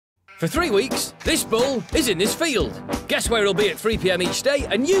For 3 weeks, this bull is in this field. Guess where he'll be at 3 p.m. each day,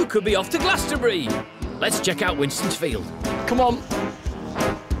 and you could be off to Glastonbury. Let's check out Winston's field. Come on.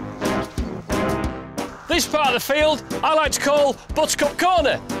 This part of the field I like to call Buttercup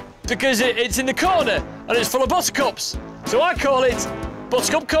Corner because it's in the corner and it's full of buttercups. So I call it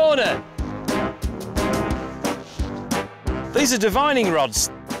Buttercup Corner. These are divining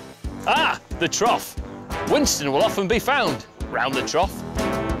rods. Ah, the trough. Winston will often be found round the trough.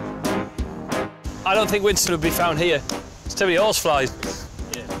 I don't think Winston would be found here. There's too many horseflies.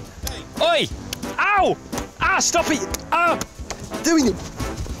 Yeah. Oi! Ow! Ah, stop it! Ah! Doing it!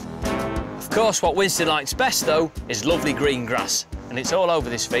 Of course, what Winston likes best, though, is lovely green grass. And it's all over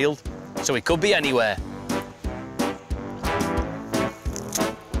this field, so he could be anywhere.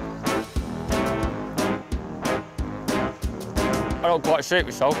 I don't quite see it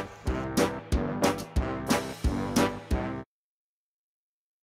myself.